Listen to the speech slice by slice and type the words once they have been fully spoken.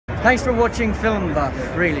Thanks for watching Film Buff,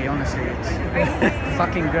 really, honestly. It's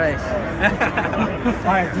fucking great.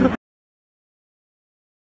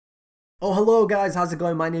 Oh, hello guys, how's it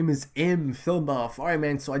going? My name is Film Buff. Alright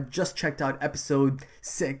man, so I just checked out episode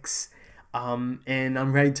 6, and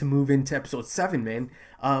I'm ready to move into episode 7, man.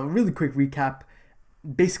 Really quick recap.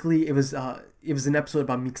 Basically, it was an episode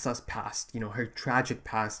about Mikasa's past, her tragic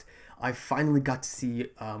past. I finally got to see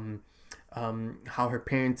how her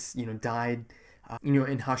parents, died,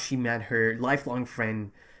 and how she met her lifelong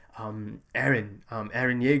friend, Eren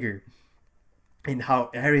Yeager, and how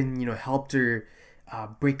Eren, helped her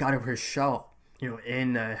break out of her shell,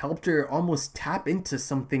 and helped her almost tap into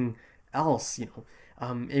something else,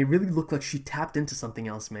 It really looked like she tapped into something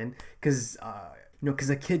else, man, because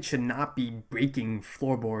a kid should not be breaking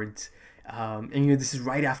floorboards. And this is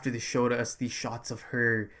right after they showed us these shots of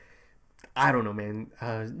her, I don't know, man,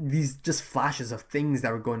 these just flashes of things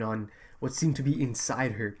that were going on, what seemed to be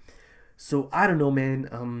inside her. So I don't know, man.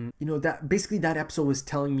 That basically that episode was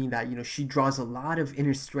telling me that she draws a lot of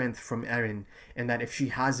inner strength from Eren, and that if she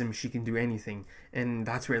has him, she can do anything. And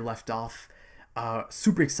that's where it left off.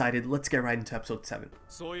 Super excited. Let's get right into episode 7.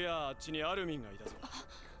 So yeah, Fuck.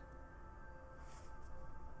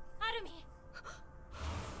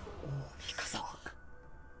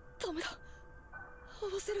 ダメだ。合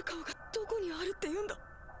わせる顔がどこにあるって言うんだ。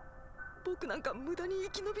僕なんか無駄に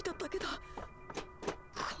生き延びただけだ。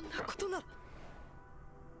こんなことなら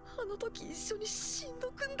あの時一緒に死ん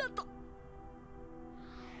どくんだと。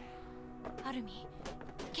アルミ、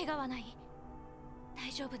怪我はない？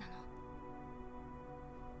大丈夫なの？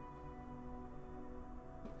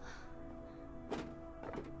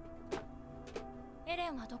エレ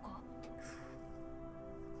ンはどこ？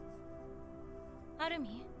アル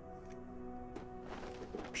ミ？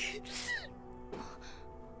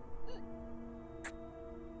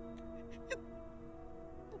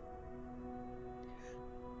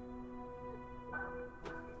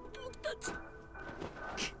僕たち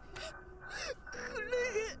クレ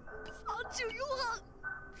ゲ34班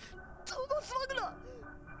トーマス・ワグナー、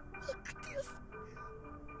アクティアス、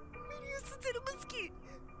ミリウス・ゼルムスキー、ミ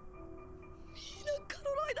ーナ・カロ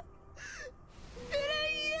ライナ、エレ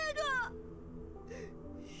ン・イエーガー、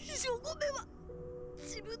以上5名は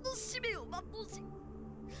自分の使命を全うし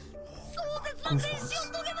壮絶な前進を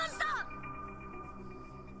遂げました。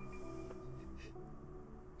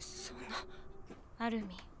そんなアルミ、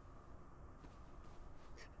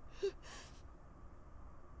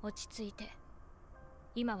落ち着いて。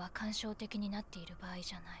今は感傷的になっている場合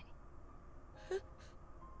じゃない。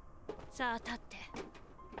さあ立って。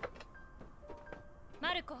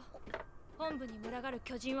マルコ、本部に群がる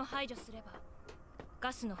巨人を排除すれば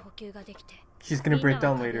ガスの補給ができて。 She's gonna break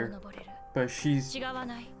down later, but she's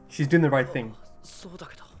doing the right thing.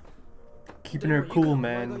 Keeping her cool,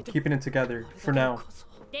 man. Keeping it together for now.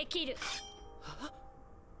 できる。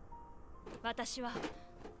私は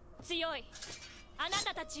強い。あな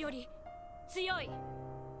たたちより強い。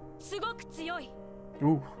すごく強い。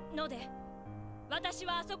ので、私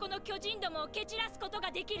はあそこの巨人どもを蹴散らすこと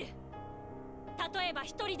ができる。例えば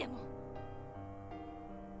一人でも。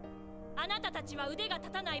あなたたちは腕が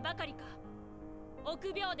立たないばかりか。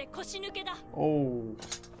臆病で腰抜けだ。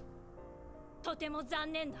とても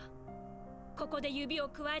残念だ。ここで指を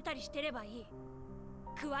くわえたりしてればいい。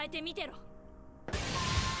くわえてみてろ。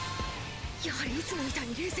やはりいつもみたい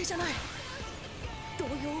に冷静じゃない。動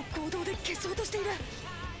揺を行動で消そうとしている。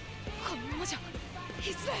このままじゃい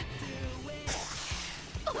ずれ。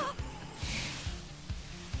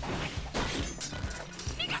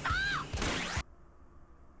ミカサ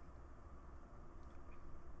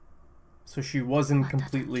！So she wasn't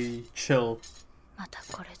completely chill. また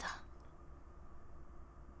これだ。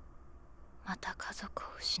また家族を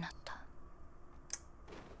失った。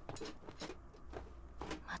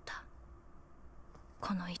また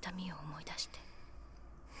この痛みを思い出して、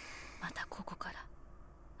またここから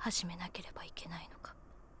始めなければいけないのか。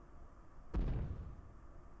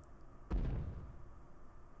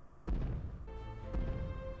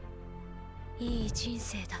いい人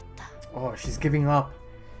生だった。Oh, she's giving up.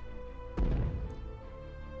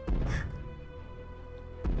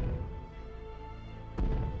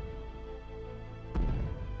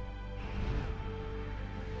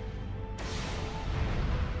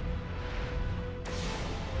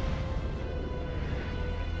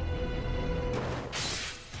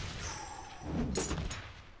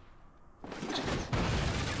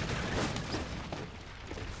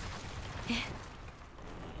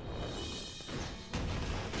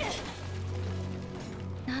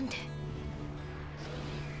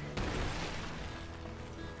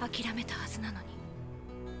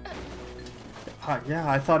 Yeah,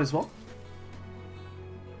 I thought as well.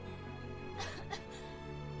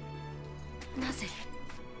 なぜ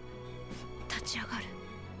立ち上がる？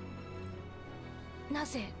な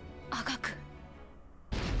ぜあがく？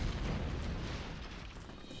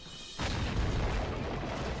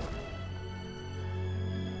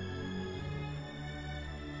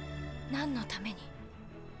何のために？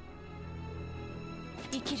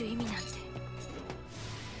生きる意味なんて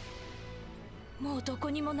もうどこ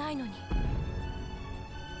にもないのに、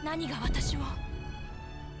何が私を？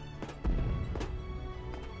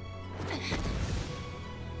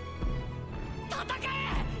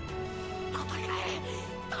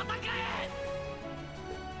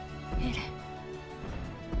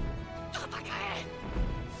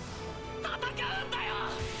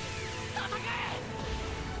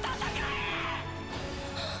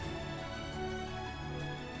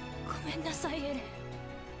ごめんなさいエレン。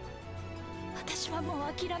私はも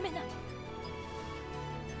う諦めない。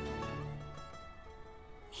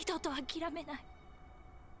二度と諦めない。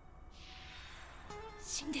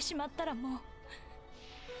死んでしまったらもう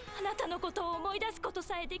あなたのことを思い出すこと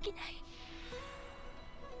さえできない。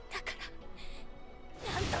だか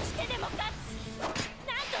ら何としてでも勝つ、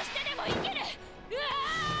何としてでも生きる。うわ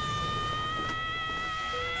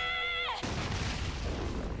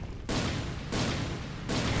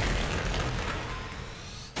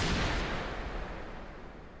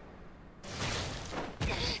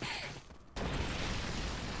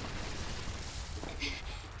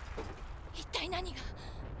一体何が？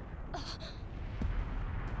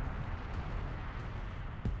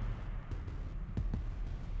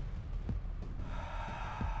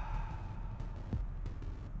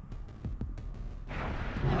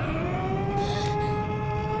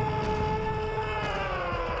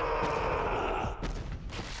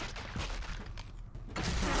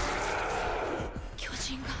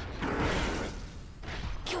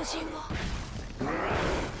巨人を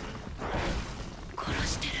殺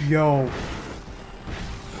してる。Yo.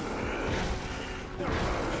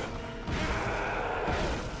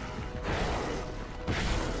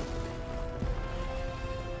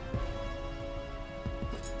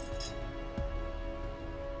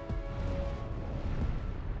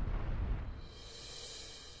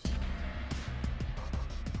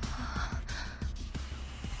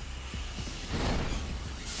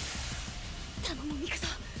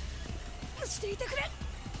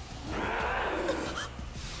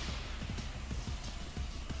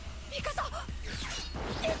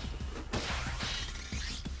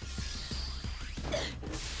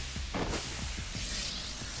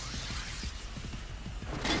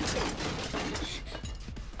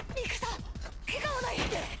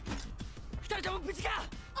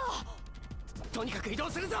とにかく移動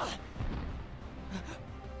するぞ。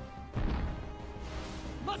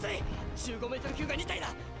まずい、15メートル級が2体だ。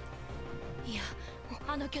いや、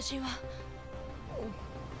あの巨人は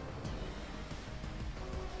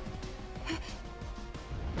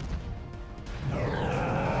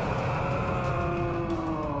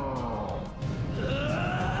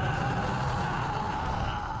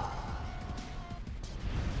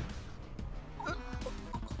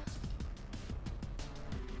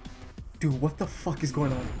Dude, what the fuck is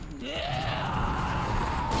going on?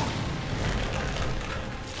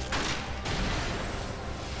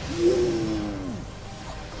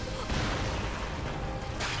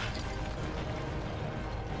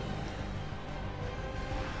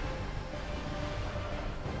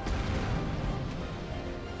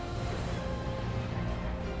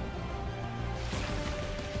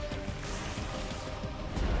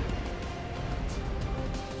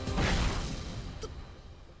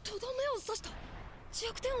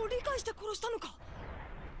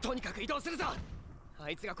とにかく移動するぞ。あ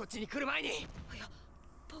いつがこっちに来る前に。いや、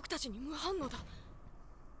僕たちに無反応だ。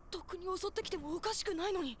とっくに襲ってきてもおかしくな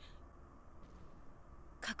いのに。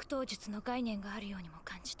格闘術の概念があるようにも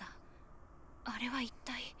感じた。あれは一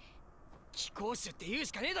体。気候種って言う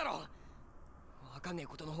しかねえだろ。わかんねえ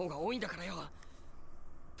ことの方が多いんだからよ。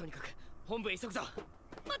とにかく本部へ急ぐぞ。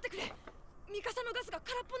待ってくれ、ミカサのガスが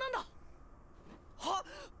空っぽなんだ。は？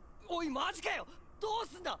おいマジかよ。どう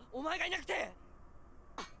すんだお前がいなくて。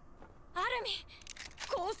アルミ、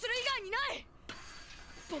こうする以外にない。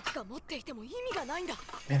僕が持っていても意味がないんだ。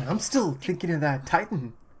Man, I'm still thinking of that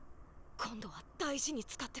Titan. 今度は大事に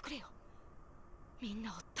使ってくれよ。みん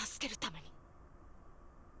なを助けるために。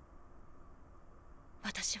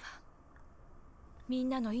私はみん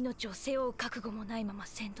なの命を背負う覚悟もないまま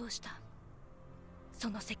先導した。そ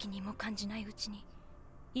の責任も感じないうちに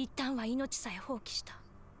一旦は命さえ放棄した。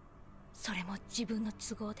それも自分の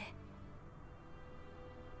都合で。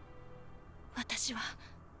私は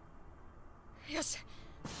よし、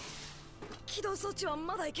起動装置は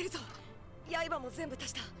まだいけるぞ。刃も全部足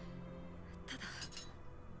した。ただ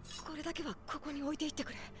これだけはここに置いていって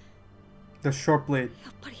くれ。 The sharp blade. や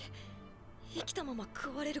っぱり生きたまま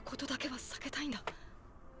食われることだけは避けたいんだ。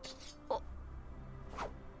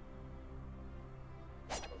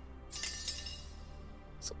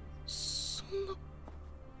そんな。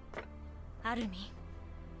アルミン、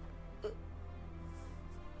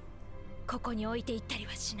ここに置いていったり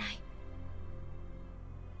はしない。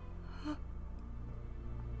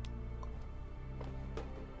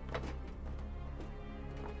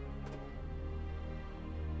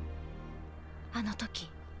あの時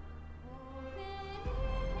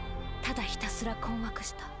ただひたすら困惑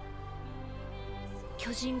した。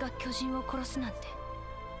巨人が巨人を殺すなんて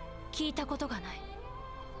聞いたことがない。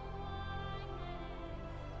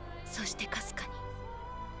そしてかすかに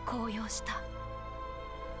高揚した。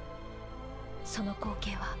その光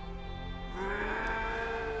景は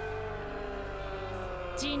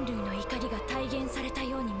人類の怒りが体現された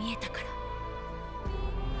ように見えたから。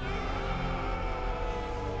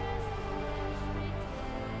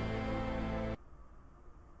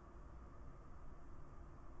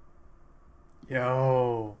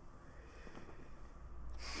Yo.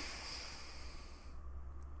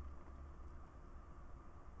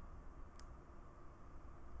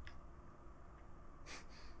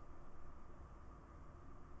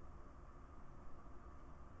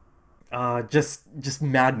 Just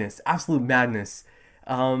madness, absolute madness.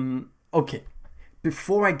 Okay,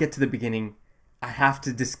 before I get to the beginning, I have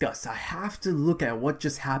to look at what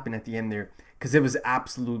just happened at the end there, because it was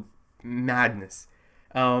absolute madness.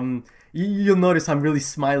 You'll notice I'm really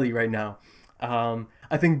smiley right now.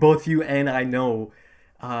 I think both you and I know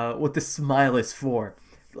what the smile is for.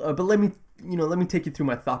 But let me take you through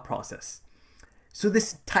my thought process. So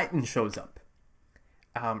this Titan shows up.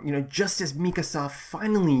 Just as Mikasa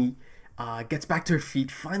finally gets back to her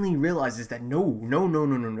feet, finally realizes that no,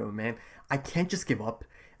 man, I can't just give up.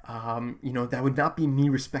 That would not be me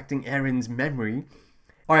respecting Aaron's memory.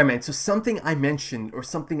 Alright, man, so something I mentioned, or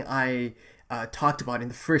something I talked about in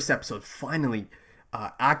the first episode, finally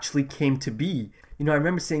actually came to be. I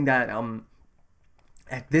remember saying that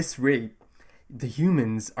at this rate, the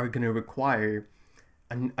humans are going to require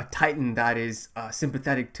a Titan that is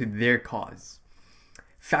sympathetic to their cause.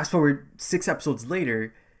 Fast forward 6 episodes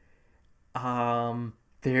later,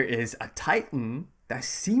 there is a Titan that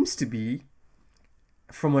seems to be,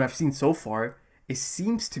 from what I've seen so far, it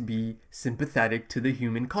seems to be sympathetic to the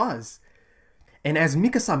human cause. And as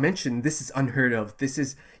Mikasa mentioned, this is unheard of. This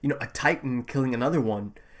is, a Titan killing another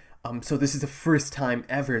one. So this is the first time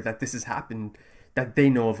ever that this has happened, that they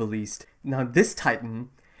know of at least. Now this Titan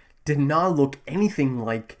did not look anything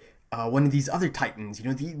like one of these other Titans.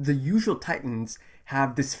 The usual Titans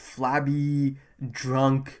have this flabby,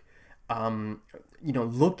 drunk,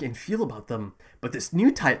 look and feel about them. But this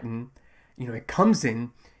new Titan, it comes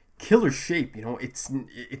in killer shape.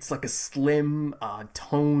 It's like a slim,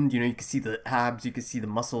 toned, you can see the abs, you can see the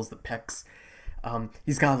muscles, the pecs.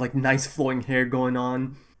 He's got like nice flowing hair going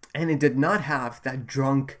on, and it did not have that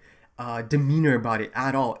drunk demeanor about it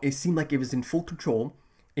at all. It seemed like it was in full control.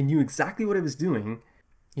 It knew exactly what it was doing,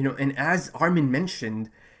 and as Armin mentioned,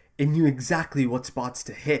 it knew exactly what spots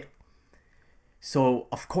to hit. So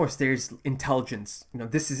of course there's intelligence.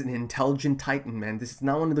 This is an intelligent Titan, man. This is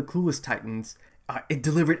not one of the clueless Titans. It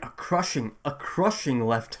delivered a crushing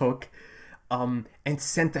left hook, and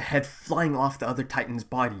sent the head flying off the other Titan's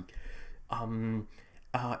body. And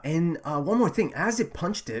one more thing, as it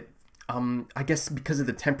punched it, I guess because of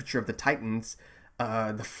the temperature of the Titans,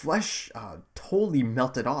 the flesh totally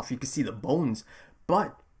melted off. You could see the bones,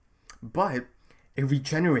 but it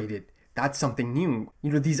regenerated. That's something new.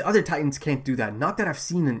 These other Titans can't do that. Not that I've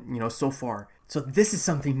seen, so far. So this is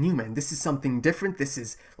something new, man. This is something different. This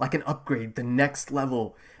is like an upgrade, the next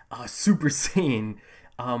level, Super Saiyan,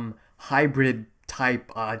 hybrid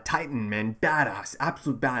type Titan, man. Badass,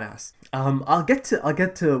 absolute badass. I'll get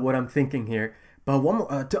to what I'm thinking here, but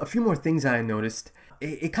a few more things that I noticed.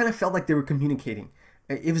 It kind of felt like they were communicating.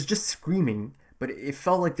 It was just screaming, but it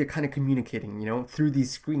felt like they're kind of communicating, through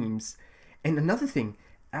these screams. And another thing,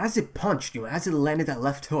 as it punched, as it landed that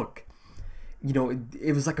left hook,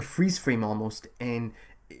 it was like a freeze frame almost, and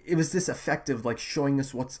it was this effect of like showing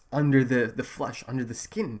us what's under the flesh, under the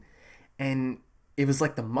skin, and it was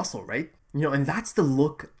like the muscle, right? And that's the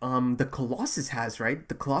look the Colossus has, right?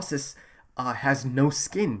 The Colossus has no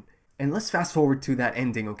skin. And let's fast forward to that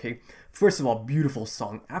ending, okay? First of all, beautiful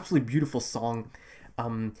song, absolutely beautiful song.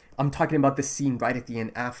 I'm talking about the scene right at the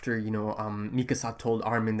end after, Mikasa told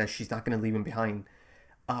Armin that she's not going to leave him behind.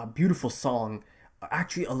 Beautiful song.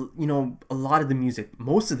 Actually, you know, a lot of the music,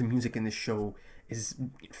 most of the music in this show is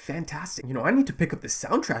fantastic. You know, I need to pick up the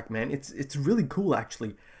soundtrack, man. It's really cool,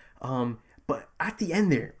 actually. But at the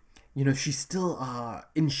end there, you know, she's still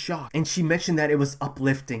in shock, and she mentioned that it was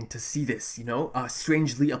uplifting to see this, you know,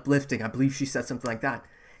 strangely uplifting. I believe she said something like that.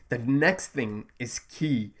 The next thing is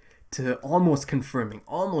key to almost confirming.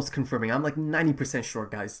 I'm like 90% sure,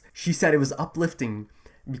 guys. She said it was uplifting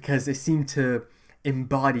because it seemed to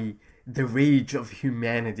embody the rage of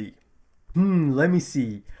humanity. Let me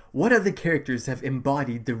see. What other characters have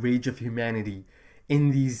embodied the rage of humanity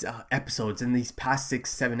in these episodes, in these past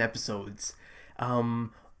 6-7 episodes?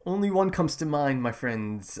 Only one comes to mind, my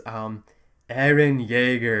friends. Eren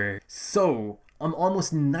Yeager. So, I'm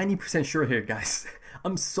almost 90% sure here, guys.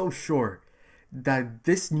 I'm so sure that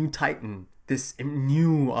this new Titan, this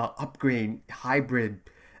new upgrade, hybrid,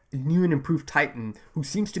 new and improved Titan, who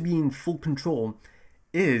seems to be in full control,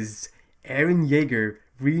 is Eren Yeager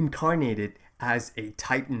reincarnated as a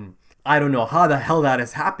Titan. I don't know how the hell that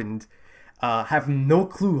has happened. Have no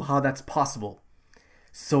clue how that's possible.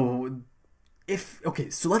 So,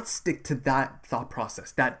 so let's stick to that thought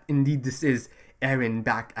process, that indeed this is Eren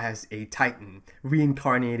back as a Titan,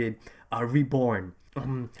 reincarnated, reborn.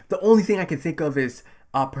 The only thing I can think of is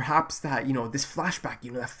perhaps that, you know, this flashback,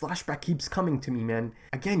 you know, that flashback keeps coming to me, man.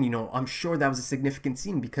 Again, you know, I'm sure that was a significant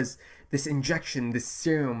scene because this injection, this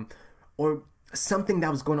serum, or something that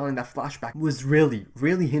was going on in that flashback was really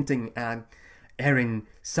hinting at Eren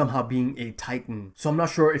somehow being a Titan. So I'm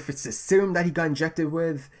not sure if it's the serum that he got injected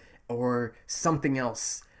with or something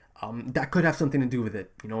else. That could have something to do with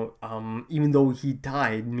it, you know. Even though he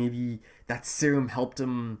died, maybe that serum helped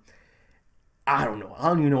him. I don't know. I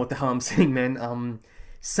don't even know what the hell I'm saying, man.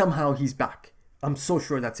 Somehow he's back. I'm so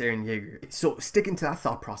sure that's Eren Yeager. So sticking to that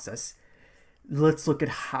thought process, let's look at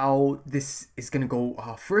how this is gonna go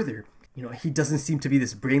further. You know, he doesn't seem to be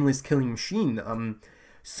this brainless killing machine.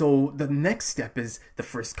 So the next step is the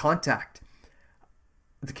first contact,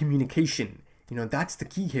 the communication. You know, that's the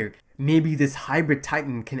key here. Maybe this hybrid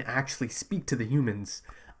Titan can actually speak to the humans.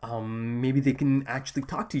 Maybe they can actually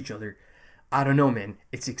talk to each other. I don't know, man.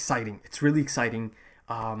 It's exciting. It's really exciting.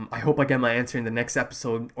 I hope I get my answer in the next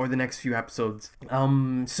episode or the next few episodes.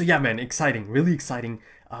 So yeah, man, exciting. Really exciting.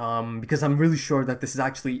 Because I'm really sure that this is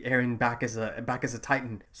actually Eren back as a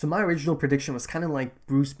Titan. So my original prediction was kind of like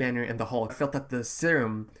Bruce Banner and the Hulk. I felt that the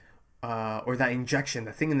serum or that injection,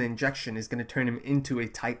 the thing in the injection, is going to turn him into a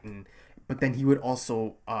Titan. But then he would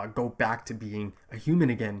also go back to being a human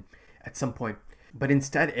again at some point. But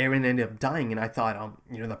instead, Eren ended up dying, and I thought,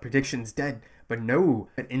 you know, the prediction's dead. But no,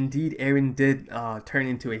 but indeed, Eren did turn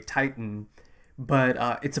into a Titan.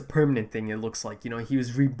 But it's a permanent thing, it looks like. You know, he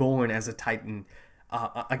was reborn as a Titan.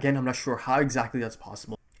 Again, I'm not sure how exactly that's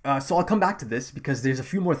possible. So I'll come back to this because there's a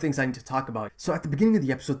few more things I need to talk about. So at the beginning of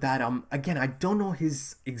the episode, that again, I don't know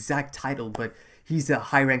his exact title, but he's a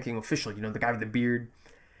high-ranking official. You know, the guy with the beard.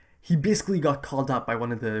 He basically got called up by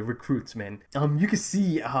one of the recruits, man. You can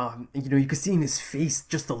see, you know, you can see in his face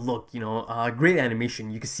just the look, you know, great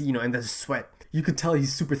animation. You can see, you know, and the sweat. You could tell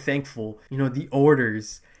he's super thankful. You know, the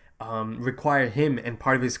orders require him and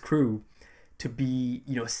part of his crew to be,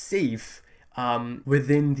 you know, safe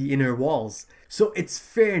within the inner walls. So it's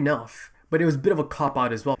fair enough, but it was a bit of a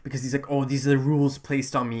cop-out as well because he's like, oh, these are the rules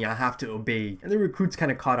placed on me, I have to obey. And the recruits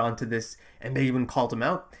kind of caught on to this, and they even called him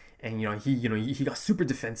out. And he got super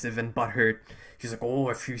defensive and butthurt. He's like, oh,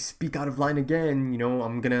 if you speak out of line again, you know,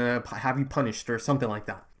 I'm gonna have you punished or something like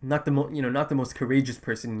that. Not the most courageous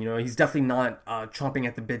person. You know, he's definitely not chomping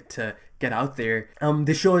at the bit to get out there.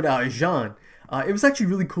 They showed Jean. It was actually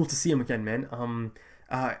really cool to see him again, man.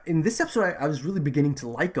 In this episode, I was really beginning to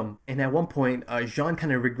like him. And at one point, Jean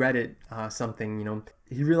kind of regretted something. You know,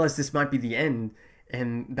 he realized this might be the end,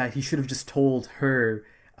 and that he should have just told her.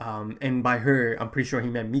 And by her, I'm pretty sure he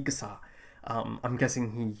meant Mikasa. I'm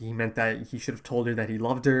guessing he meant that he should have told her that he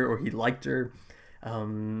loved her or he liked her.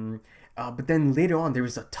 But then later on, there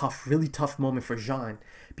was a really tough moment for Jean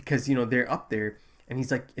because, you know, they're up there and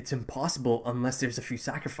he's like, it's impossible unless there's a few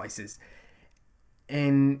sacrifices.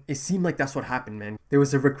 And it seemed like that's what happened, man. There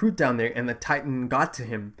was a recruit down there and the Titan got to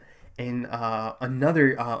him, and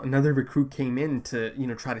another recruit came in to, you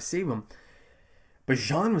know, try to save him. But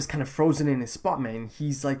Jean was kind of frozen in his spot, man.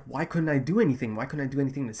 He's like, why couldn't I do anything? Why couldn't I do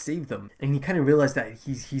anything to save them? And he kind of realized that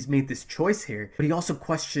he's made this choice here. But he also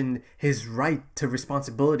questioned his right to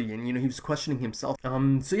responsibility, and, you know, he was questioning himself.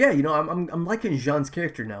 So yeah, you know, I'm liking Jean's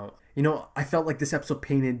character now. You know, I felt like this episode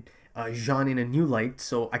painted Jean in a new light,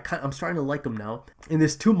 so I'm starting to like him now. And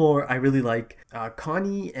there's two more I really like,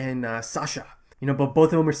 Connie and Sasha. You know, but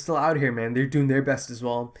both of them are still out here, man. They're doing their best as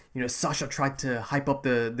well. You know, Sasha tried to hype up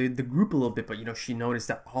the group a little bit, but, you know, she noticed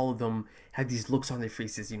that all of them had these looks on their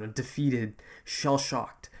faces, you know, defeated,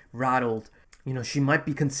 shell-shocked, rattled. You know, she might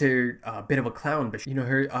be considered a bit of a clown, but, you know,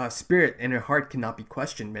 her spirit and her heart cannot be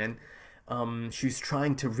questioned, man. She's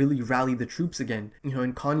trying to really rally the troops again. You know,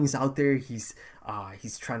 and Connie's out there. He's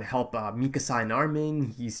trying to help Mikasa and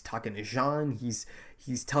Armin. He's talking to Jean.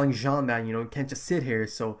 He's telling Jean that, you know, you can't just sit here.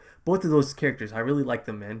 So both of those characters, I really like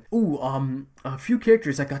them, man. Ooh, a few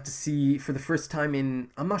characters I got to see for the first time in,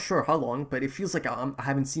 I'm not sure how long, but it feels like I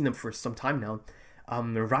haven't seen them for some time now.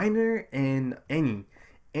 Reiner and Annie.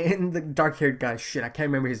 And the dark-haired guy, shit, I can't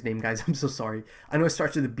remember his name, guys. I'm so sorry. I know it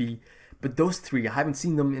starts with a B, but those three, I haven't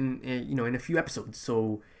seen them in you know, in a few episodes.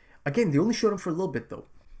 So, again, they only showed them for a little bit, though.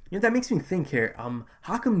 You know, that makes me think here,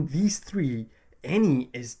 how come these three, Annie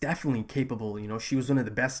is definitely capable, you know, she was one of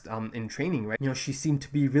the best in training, right? You know, she seemed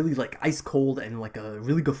to be really, like, ice cold and, like, a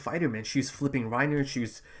really good fighter, man. She was flipping Reiner, she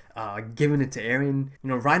was giving it to Eren. You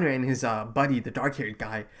know, Reiner and his buddy, the dark-haired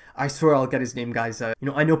guy, I swear I'll get his name, guys. You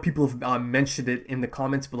know, I know people have mentioned it in the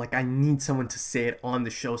comments, but, like, I need someone to say it on the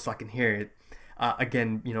show so I can hear it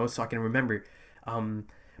again, you know, so I can remember.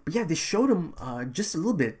 But yeah, they showed them just a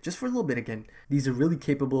little bit, just for a little bit again. These are really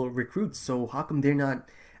capable recruits, so how come they're not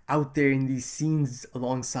out there in these scenes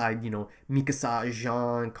alongside, you know, Mikasa,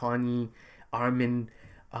 Jean, Connie, Armin?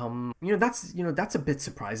 You know, that's a bit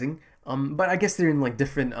surprising. But I guess they're in like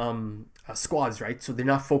different squads, right? So they're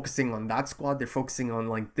not focusing on that squad, they're focusing on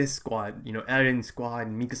like this squad, you know, Eren's squad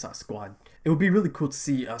and Mikasa's squad. It would be really cool to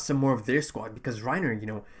see some more of their squad, because Reiner, you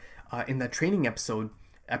know, in that training episode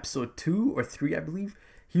 2 or 3, I believe,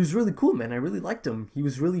 he was really cool, man. I really liked him. He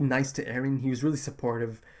was really nice to Eren. He was really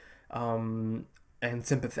supportive and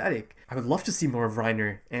sympathetic. I would love to see more of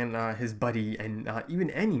Reiner and his buddy, and even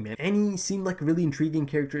Annie, man. Annie seemed like a really intriguing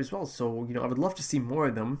character as well, so, you know, I would love to see more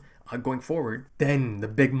of them going forward. Then, the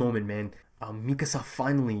big moment, man. Mikasa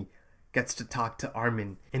finally gets to talk to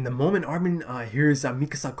Armin. And the moment Armin hears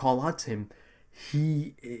Mikasa call out to him,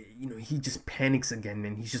 he just panics again,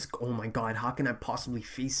 and he's just, oh my god, how can I possibly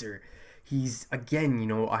face her? He's, again, you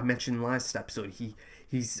know, I mentioned last episode,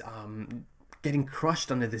 he's getting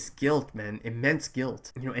crushed under this guilt, man, immense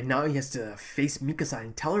guilt, you know, and now he has to face Mikasa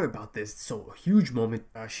and tell her about this. So, a huge moment.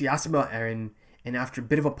 She asks about Eren, and after a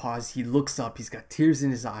bit of a pause, he looks up, he's got tears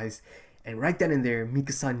in his eyes, and right then and there,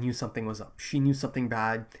 Mikasa knew something was up. She knew something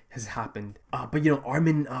bad has happened. But, you know,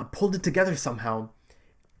 Armin pulled it together somehow,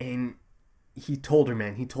 and he told her,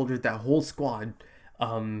 man, he told her that whole squad,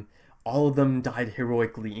 all of them died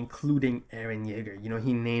heroically, including Eren Yeager. You know,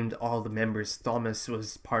 he named all the members. Thomas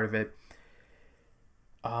was part of it.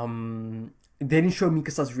 They didn't show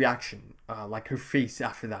Mikasa's reaction, like her face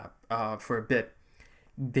after that, for a bit.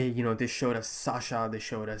 They showed us Sasha, they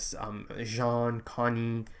showed us Jean,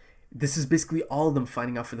 Connie. This is basically all of them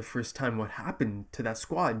finding out for the first time what happened to that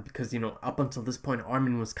squad, because, you know, up until this point,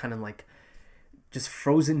 Armin was kind of like just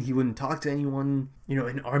frozen. He wouldn't talk to anyone, you know,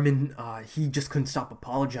 and Armin, he just couldn't stop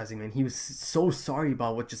apologizing, man. He was so sorry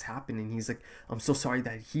about what just happened, and he's like, I'm so sorry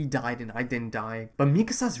that he died and I didn't die. But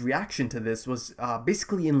Mikasa's reaction to this was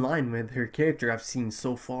basically in line with her character I've seen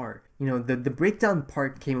so far. You know, the breakdown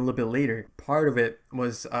part came a little bit later. Part of it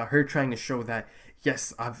was her trying to show that,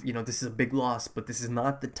 yes, this is a big loss, but this is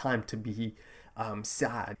not the time to be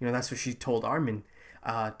sad. You know, that's what she told Armin.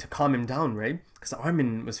 To calm him down, right? Because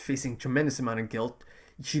Armin was facing tremendous amount of guilt.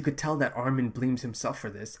 She could tell that Armin blames himself for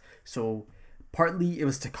this. So partly it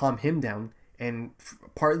was to calm him down, and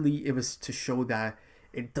partly it was to show that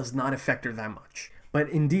it does not affect her that much. But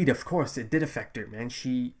indeed, of course, it did affect her, man.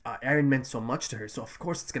 Eren meant so much to her, so of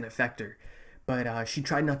course it's gonna affect her. But she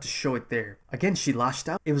tried not to show it there. Again, she lashed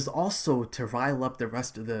out. It was also to rile up the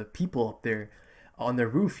rest of the people up there on their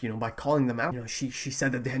roof, you know, by calling them out. You know, she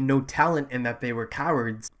said that they had no talent and that they were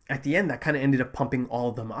cowards. At the end, that kind of ended up pumping all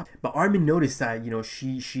of them up. But Armin noticed that, you know,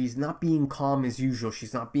 she's not being calm as usual.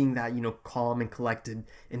 She's not being that, you know, calm and collected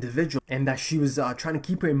individual, and that she was trying to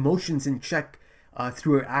keep her emotions in check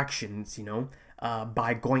through her actions, you know,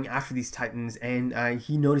 by going after these titans. And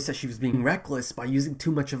he noticed that she was being reckless by using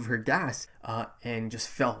too much of her gas, and just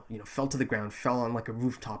fell to the ground, fell on like a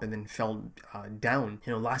rooftop, and then fell down.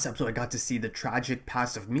 You know, last episode I got to see the tragic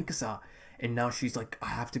past of Mikasa, and now she's like, I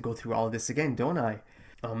have to go through all of this again, don't I?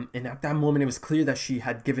 And at that moment it was clear that she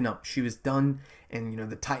had given up. She was done, and, you know,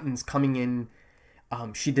 the titans coming in,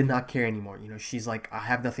 she did not care anymore. You know, she's like, I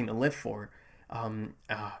have nothing to live for.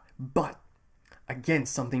 But again,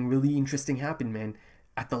 something really interesting happened, man.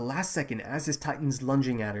 At the last second, as this titan's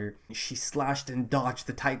lunging at her, she slashed and dodged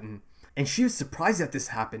the titan. And she was surprised that this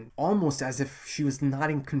happened, almost as if she was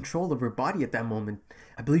not in control of her body at that moment.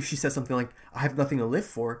 I believe she said something like, I have nothing to live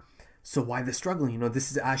for, so why the struggle? You know,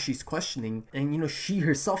 this is as she's questioning. And, you know, she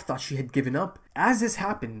herself thought she had given up. As this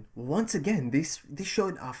happened, once again, they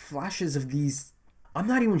showed flashes of these. I'm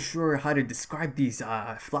not even sure how to describe these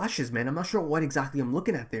flashes, man. I'm not sure what exactly I'm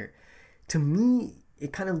looking at there. To me,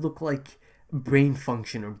 it kind of looked like brain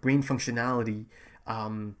function or brain functionality.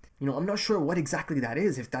 You know, I'm not sure what exactly that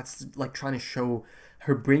is, if that's like trying to show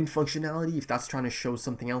her brain functionality, if that's trying to show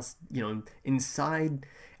something else, you know, inside.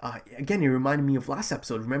 Again, it reminded me of last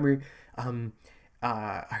episode. Remember,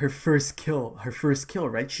 her first kill,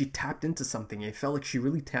 right? She tapped into something. It felt like she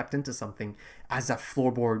really tapped into something as that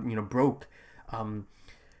floorboard, you know, broke.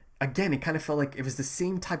 Again, it kind of felt like it was the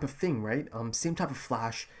same type of thing, right? Same type of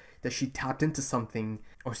flash, that she tapped into something,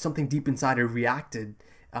 or something deep inside her reacted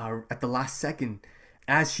at the last second.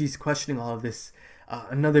 As she's questioning all of this,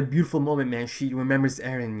 another beautiful moment, man. She remembers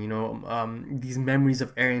Eren, you know, these memories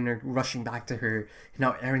of Eren are rushing back to her.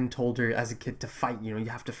 Now Eren told her as a kid to fight, you know, you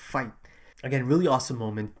have to fight. Again, really awesome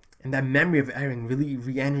moment. And that memory of Eren really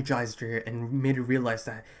re-energized her and made her realize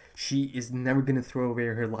that she is never going to throw away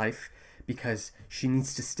her life, because she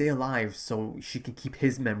needs to stay alive so she can keep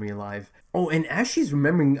his memory alive. Oh, and as she's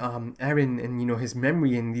remembering Eren and, you know, his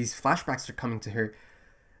memory, and these flashbacks are coming to her,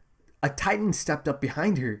 a Titan stepped up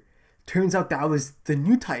behind her. Turns out that was the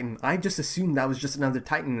new Titan. I just assumed that was just another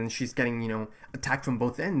Titan and she's getting, you know, attacked from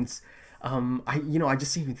both ends. I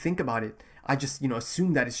just didn't even think about it. I just, you know,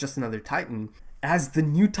 assumed that it's just another Titan. As the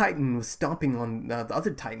new Titan was stomping on the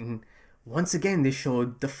other Titan, once again they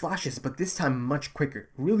showed the flashes, but this time much quicker,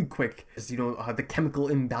 really quick. As you know, the chemical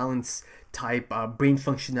imbalance type, brain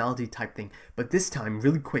functionality type thing. But this time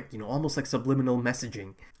really quick, you know, almost like subliminal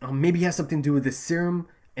messaging. Maybe it has something to do with the serum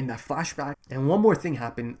and that flashback. And one more thing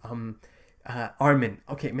happened. Armin.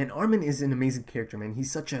 Okay, man, Armin is an amazing character, man.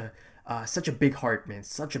 He's such a big heart, man.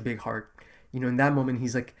 Such a big heart. You know, in that moment,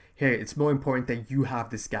 he's like, hey, it's more important that you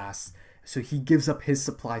have this gas. So he gives up his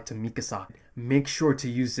supply to Mikasa. Make sure to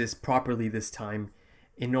use this properly this time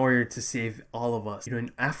in order to save all of us. You know,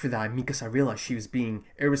 and after that, Mikasa realized she was being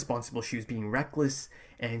irresponsible, she was being reckless,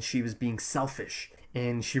 and she was being selfish.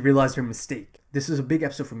 And she realized her mistake. This was a big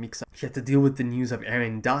episode for Mikasa. She had to deal with the news of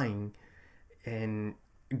Eren dying and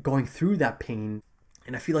going through that pain.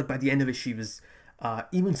 And I feel like by the end of it, she was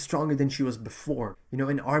even stronger than she was before. You know,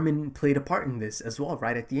 and Armin played a part in this as well,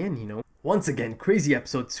 right at the end, you know. Once again, crazy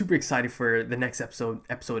episode. Super excited for the next episode,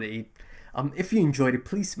 episode 8. If you enjoyed it,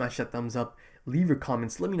 please smash that thumbs up. Leave your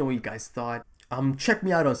comments. Let me know what you guys thought. Check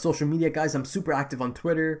me out on social media, guys. I'm super active on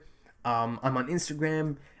Twitter. I'm on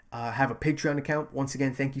Instagram. Have a Patreon account. Once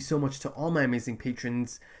again, thank you so much to all my amazing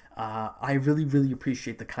patrons. I really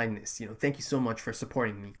appreciate the kindness. You know, thank you so much for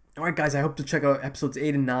supporting me. Alright guys, I hope to check out episodes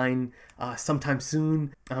 8 and 9 sometime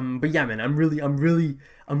soon. But yeah, man, I'm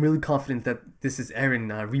really confident that this is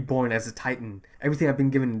Eren reborn as a Titan. Everything I've been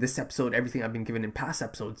given in this episode, everything I've been given in past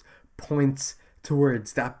episodes points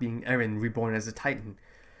towards that being Eren reborn as a Titan.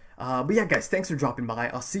 But yeah guys, thanks for dropping by.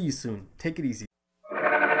 I'll see you soon. Take it easy.